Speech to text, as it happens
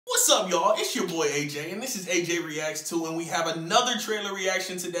up, y'all? It's your boy AJ, and this is AJ Reacts 2, and we have another trailer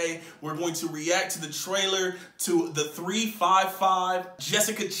reaction today. We're going to react to the trailer to the 355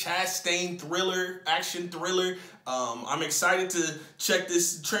 Jessica Chastain thriller, action thriller. I'm excited to check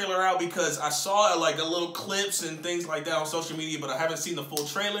this trailer out because I saw like a little clips and things like that on social media, but I haven't seen the full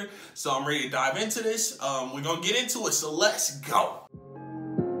trailer, so I'm ready to dive into this. We're gonna get into it, so let's go.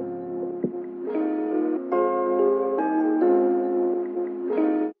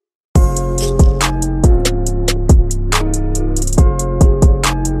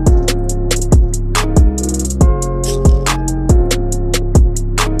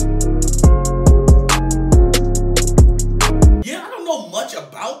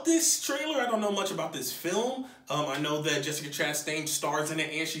 Trailer. I don't know much about this film. I know that Jessica Chastain stars in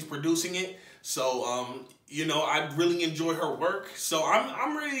it and she's producing it. So, you know, I really enjoy her work. So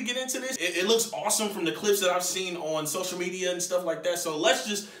I'm ready to get into this. It looks awesome from the clips that I've seen on social media and stuff like that. So let's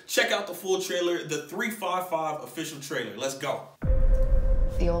just check out the full trailer, the 355 official trailer. Let's go.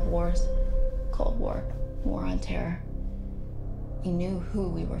 The old wars, Cold War, War on Terror. We knew who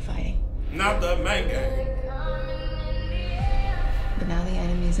we were fighting. Not the main gang. But now the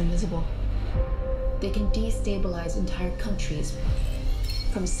enemy is invisible. They can destabilize entire countries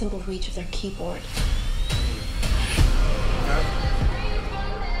from a simple reach of their keyboard. Okay.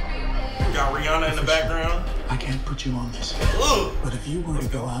 Got Rihanna in the background. I can't put you on this. Ugh. But if you were to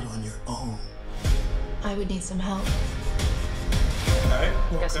go out on your own, I would need some help. Okay.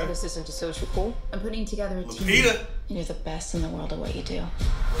 I'm guessing this isn't a social call. I'm putting together a team. Peter. And you're the best in the world at what you do.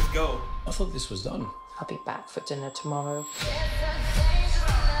 Let's go. I thought this was done. I'll be back for dinner tomorrow.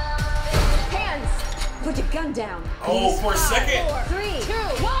 Hands! Put your gun down. Oh, for a second. 4, 3, 2,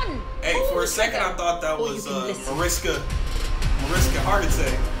 1. Hey, for a second I thought that was Mariska heart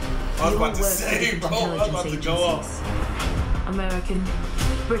attack. I was about to say, bro, I was about to go off. American,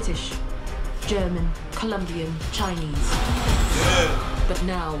 British, German, Colombian, Chinese. Yeah. But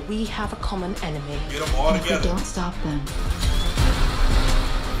now we have a common enemy. Get them all If we together. don't stop them,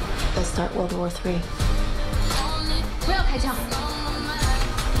 let's start World War III.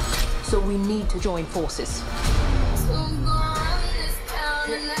 So we need to join forces.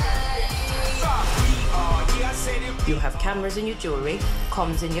 You have cameras in your jewelry,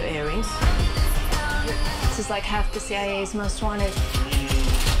 comms in your earrings. This is like half the CIA's most wanted.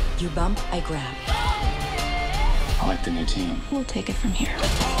 You bump, I grab. I like the new team. We'll take it from here.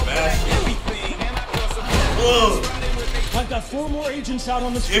 I've got 4 more agents out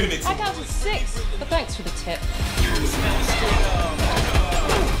on the street. I got 6, but thanks for the tip.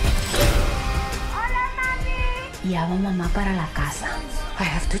 Llevo mamá para la casa. I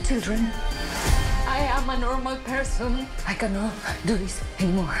have 2 children. I am a normal person. I cannot do this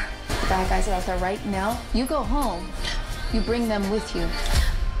anymore. The bad guys are out there right now. You go home. You bring them with you.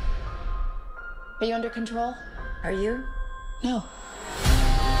 Are you under control? Are you? No.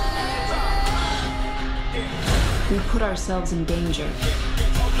 We put ourselves in danger.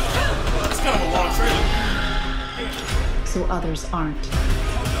 It's kind of a long trailer. So others aren't.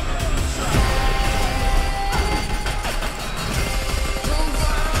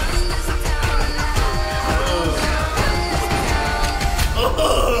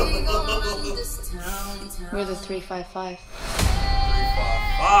 We're the 355.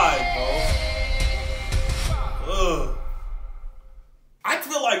 355, bro. Ugh. I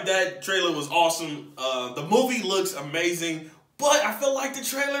feel like that trailer was awesome. The movie looks amazing, but I feel like the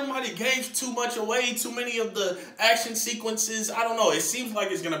trailer might have gave too much away, too many of the action sequences. I don't know. It seems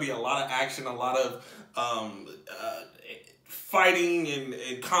like it's going to be a lot of action, a lot of fighting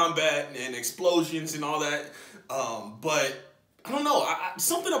and combat and explosions and all that. But I don't know.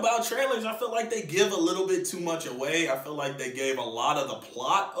 Something about trailers, I feel like they give a little bit too much away. I feel like they gave a lot of the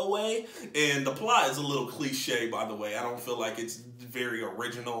plot away. And the plot is a little cliche, by the way. I don't feel like it's very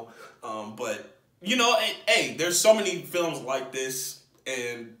original. But, you know, hey, there's so many films like this.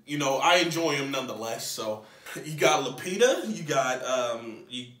 And, you know, I enjoy them nonetheless. So, you got Lupita. You got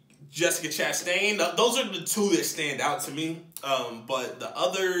Jessica Chastain. Those are the 2 that stand out to me. But the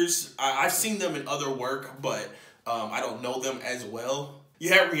others, I've seen them in other work, but I don't know them as well. You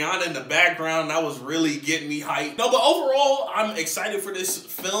had Rihanna in the background. That was really getting me hyped. No, but overall, I'm excited for this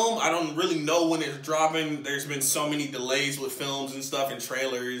film. I don't really know when it's dropping. There's been so many delays with films and stuff, and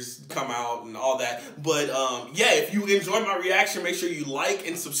trailers come out and all that. But yeah, if you enjoyed my reaction, make sure you like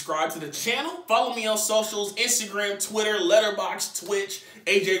and subscribe to the channel. Follow me on socials, Instagram, Twitter, Letterboxd, Twitch,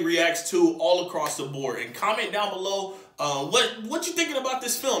 AJReacts2, all across the board. And comment down below what you thinking about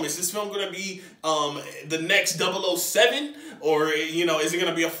this film. Is this film going to be the next 007? Or, you know, is it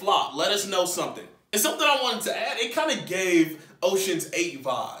going to be a flop? Let us know something. And something I wanted to add, it kind of gave Ocean's 8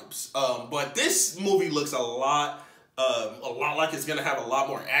 vibes. But this movie looks a lot like it's gonna have a lot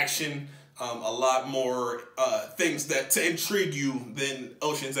more action, a lot more things that to intrigue you than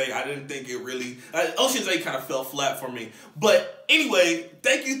Ocean's 8. I didn't think it really. Ocean's 8 kind of fell flat for me. But anyway,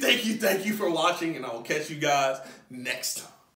 thank you for watching, and I will catch you guys next time.